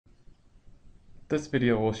This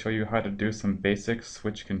video will show you how to do some basic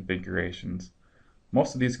switch configurations.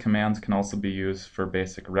 Most of these commands can also be used for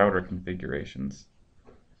basic router configurations.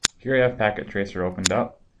 Here I have Packet Tracer opened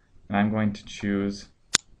up, and I'm going to choose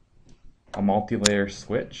a multi-layer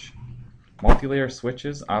switch. Multi-layer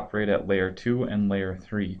switches operate at layer 2 and layer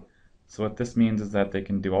 3. So what this means is that they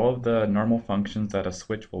can do all of the normal functions that a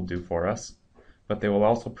switch will do for us, but they will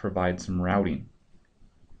also provide some routing.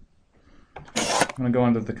 I'm going to go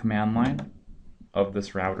into the command line of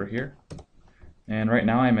this router here, and right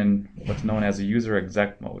now I'm in what's known as a user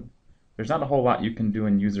exec mode. There's not a whole lot you can do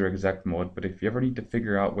in user exec mode, but if you ever need to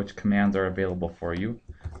figure out which commands are available for you,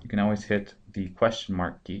 you can always hit the question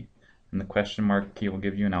mark key, and the question mark key will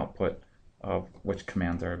give you an output of which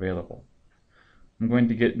commands are available. I'm going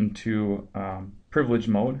to get into privilege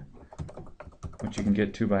mode, which you can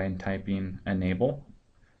get to by typing enable.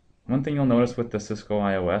 One thing you'll notice with the Cisco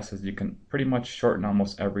IOS is you can pretty much shorten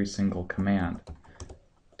almost every single command.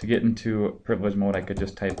 To get into privilege mode, I could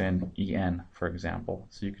just type in en, for example.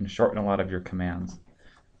 So you can shorten a lot of your commands.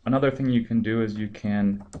 Another thing you can do is you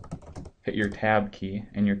can hit your tab key,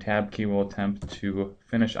 and your tab key will attempt to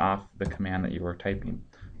finish off the command that you were typing.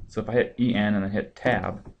 So if I hit en and then hit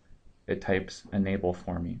tab, it types enable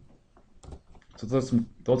for me. So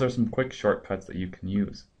those are some quick shortcuts that you can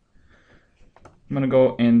use. I'm going to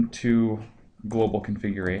go into global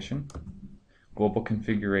configuration. Global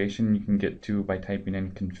configuration you can get to by typing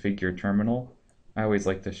in configure terminal. I always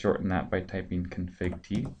like to shorten that by typing config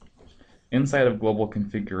t. Inside of global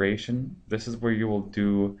configuration, this is where you will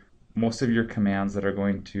do most of your commands that are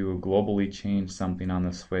going to globally change something on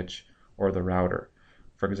the switch or the router.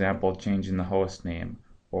 For example, changing the host name,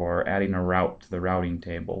 or adding a route to the routing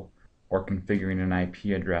table, or configuring an IP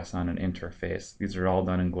address on an interface. These are all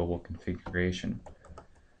done in global configuration.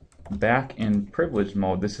 Back in privilege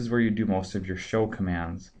mode, this is where you do most of your show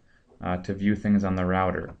commands to view things on the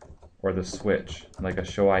router or the switch, like a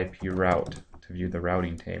show IP route to view the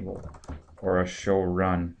routing table, or a show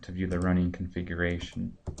run to view the running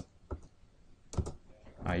configuration.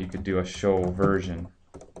 You could do a show version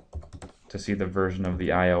to see the version of the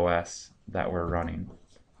iOS that we're running.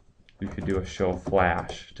 You could do a show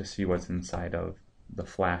flash to see what's inside of the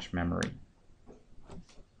flash memory.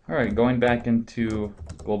 Alright, going back into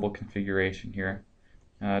global configuration here,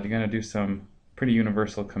 you're going to do some pretty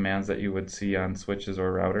universal commands that you would see on switches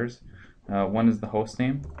or routers. One is the host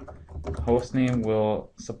name. The host name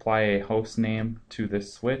will supply a host name to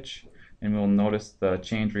this switch, and we'll notice the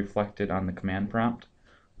change reflected on the command prompt.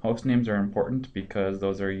 Host names are important because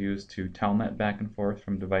those are used to telnet back and forth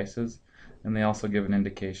from devices, and they also give an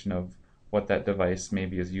indication of what that device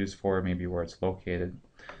maybe is used for, maybe where it's located.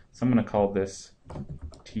 So I'm going to call this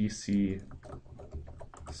TC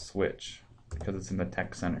switch because it's in the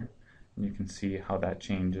tech center. And you can see how that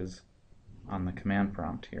changes on the command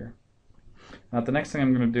prompt here. Now the next thing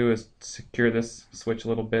I'm going to do is secure this switch a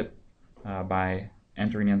little bit by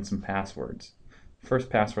entering in some passwords. First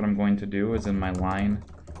password I'm going to do is in my line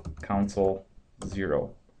console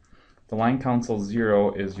 0. The line console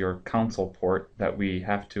 0 is your console port that we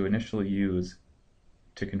have to initially use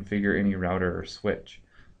to configure any router or switch.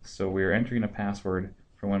 So we're entering a password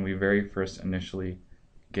for when we very first initially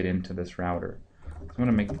get into this router. So I'm going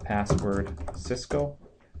to make the password Cisco.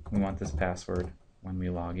 We want this password when we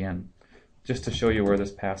log in. Just to show you where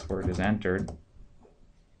this password is entered,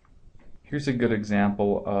 here's a good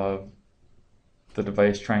example of the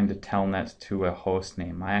device trying to telnet to a host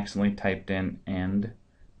name. I accidentally typed in end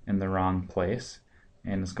in the wrong place,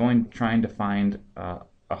 and it's trying to find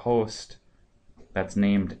a host that's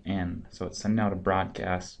named N. So it's sending out a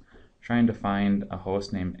broadcast trying to find a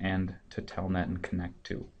host named N to telnet and connect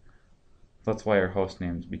to. That's why our host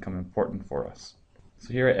names become important for us.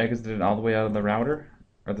 So here I exited all the way out of the router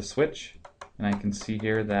or the switch, and I can see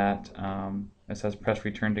here that it says press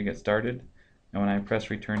return to get started. And when I press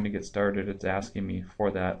return to get started, it's asking me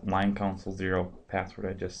for that line console 0 password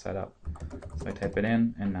I just set up. So I type it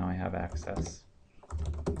in, and now I have access.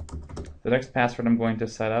 The next password I'm going to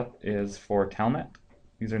set up is for telnet.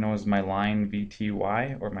 These are known as my line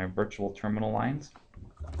VTY, or my virtual terminal lines.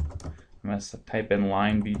 I'm going to type in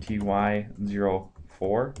line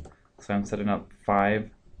VTY04. So I'm setting up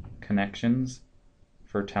 5 connections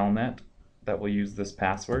for telnet that will use this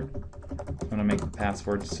password. I'm going to make the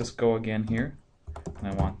password Cisco again here, and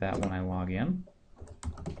I want that when I log in.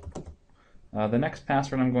 The next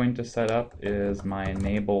password I'm going to set up is my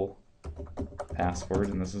enable password,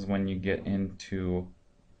 and this is when you get into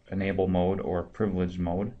enable mode or privilege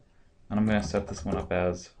mode, and I'm going to set this one up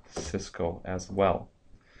as Cisco as well.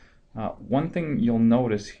 One thing you'll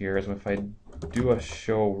notice here is if I do a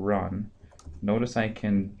show run, notice I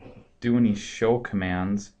can do any show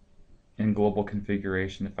commands in global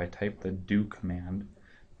configuration if I type the do command.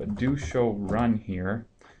 But do show run here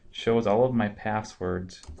shows all of my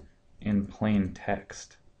passwords in plain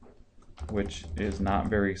text, which is not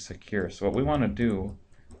very secure. So what we want to do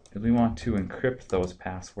is we want to encrypt those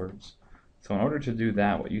passwords. So in order to do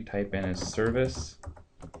that, what you type in is service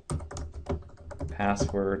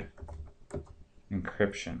password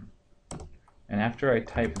encryption. And after I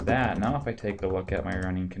type that, now if I take a look at my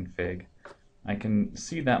running config, I can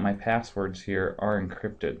see that my passwords here are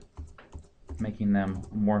encrypted, making them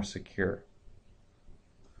more secure.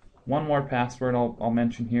 One more password I'll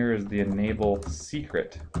mention here is the enable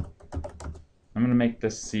secret. I'm going to make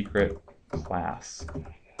this secret class.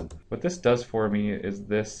 What this does for me is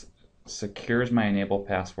this secures my enable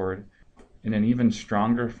password in an even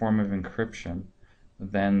stronger form of encryption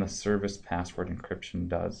than the service password encryption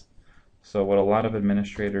does. So what a lot of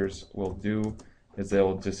administrators will do is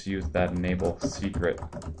they'll just use that enable secret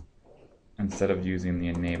instead of using the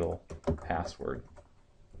enable password.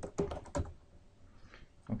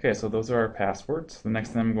 Okay, so those are our passwords. The next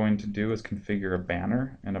thing I'm going to do is configure a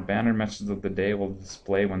banner, and a banner message of the day will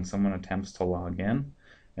display when someone attempts to log in.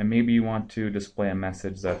 And maybe you want to display a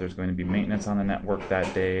message that there's going to be maintenance on the network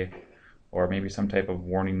that day, or maybe some type of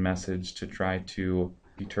warning message to try to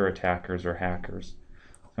deter attackers or hackers.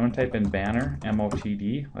 So I'm going to type in banner,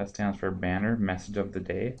 motd, that stands for banner, message of the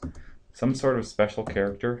day. Some sort of special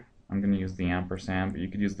character. I'm going to use the ampersand, but you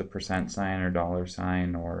could use the % or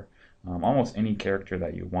 $sign or almost any character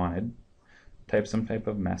that you wanted. Type some type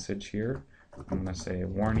of message here. I'm going to say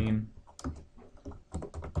warning,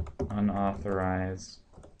 unauthorized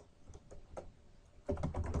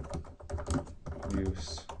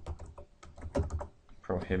use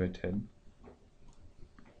prohibited.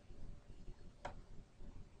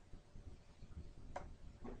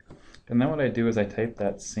 And then what I do is I type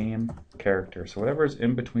that same character. So whatever is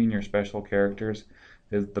in between your special characters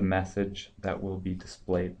is the message that will be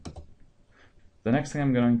displayed. The next thing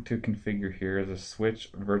I'm going to configure here is a switch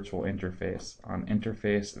virtual interface on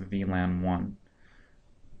interface VLAN 1.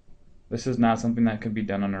 This is not something that could be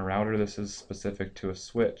done on a router. This is specific to a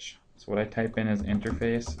switch. So what I type in is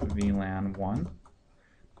interface VLAN 1.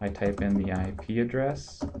 I type in the IP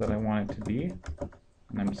address that I want it to be,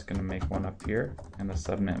 and I'm just going to make one up here, and the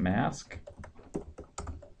subnet mask.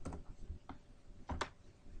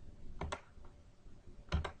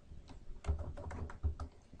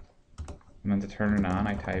 And then to turn it on,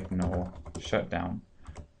 I type no shutdown.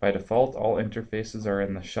 By default, all interfaces are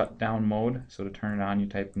in the shutdown mode, so to turn it on, you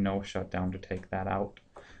type no shutdown to take that out.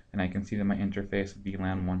 And I can see that my interface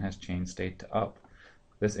VLAN 1 has changed state to up.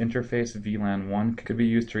 This interface VLAN 1 could be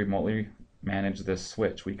used to remotely manage this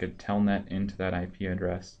switch. We could telnet into that IP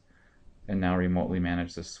address and now remotely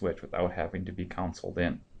manage this switch without having to be consoled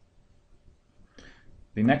in.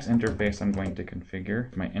 The next interface I'm going to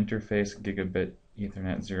configure is my interface gigabit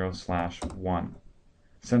Ethernet 0/1.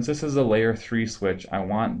 Since this is a layer 3 switch, I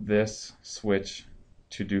want this switch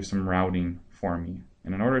to do some routing for me.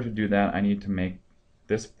 And in order to do that, I need to make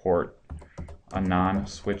this port a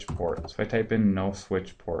non-switch port. So I type in no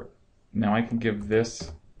switch port. Now I can give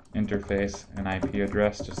this interface an IP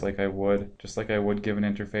address just like I would give an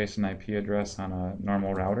interface an IP address on a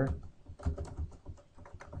normal router.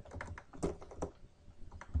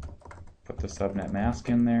 Put the subnet mask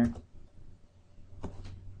in there.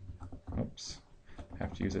 Oops.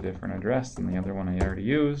 Have to use a different address than the other one I already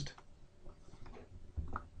used.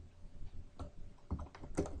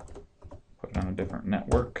 Put it on a different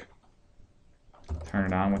network. Turn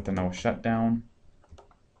it on with the no shutdown.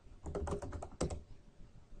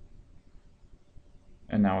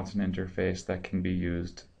 And now it's an interface that can be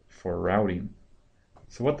used for routing.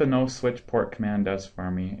 So what the no switch port command does for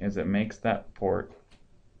me is it makes that port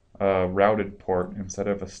a routed port instead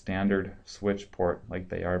of a standard switch port like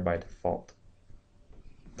they are by default.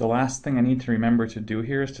 The last thing I need to remember to do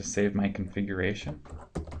here is to save my configuration.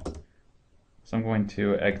 So I'm going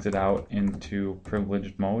to exit out into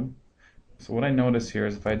privileged mode. So what I notice here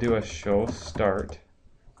is if I do a show start,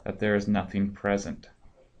 that there is nothing present.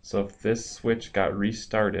 So if this switch got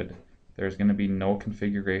restarted, there's going to be no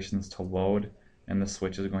configurations to load, and the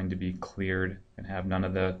switch is going to be cleared and have none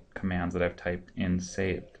of the commands that I've typed in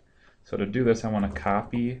saved. So to do this, I want to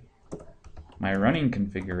copy my running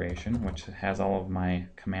configuration, which has all of my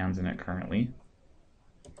commands in it currently,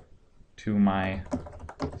 to my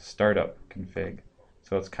startup config.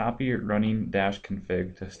 So it's copy running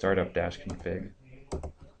 -config to startup -config,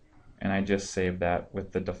 and I just save that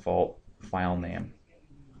with the default file name.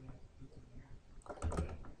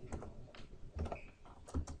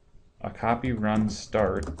 A copy run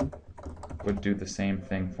start would do the same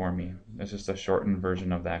thing for me. It's just a shortened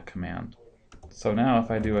version of that command. So now if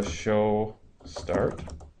I do a show start,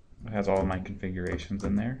 it has all of my configurations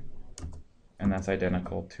in there, and that's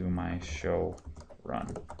identical to my show run.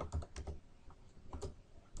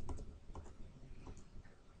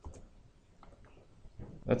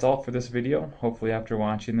 That's all for this video. Hopefully after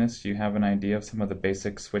watching this you have an idea of some of the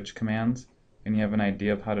basic switch commands, and you have an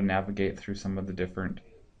idea of how to navigate through some of the different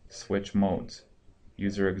switch modes: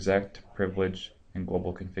 user exec, privilege, and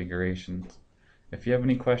global configurations. If you have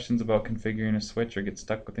any questions about configuring a switch or get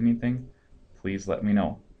stuck with anything, please let me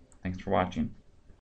know. Thanks for watching.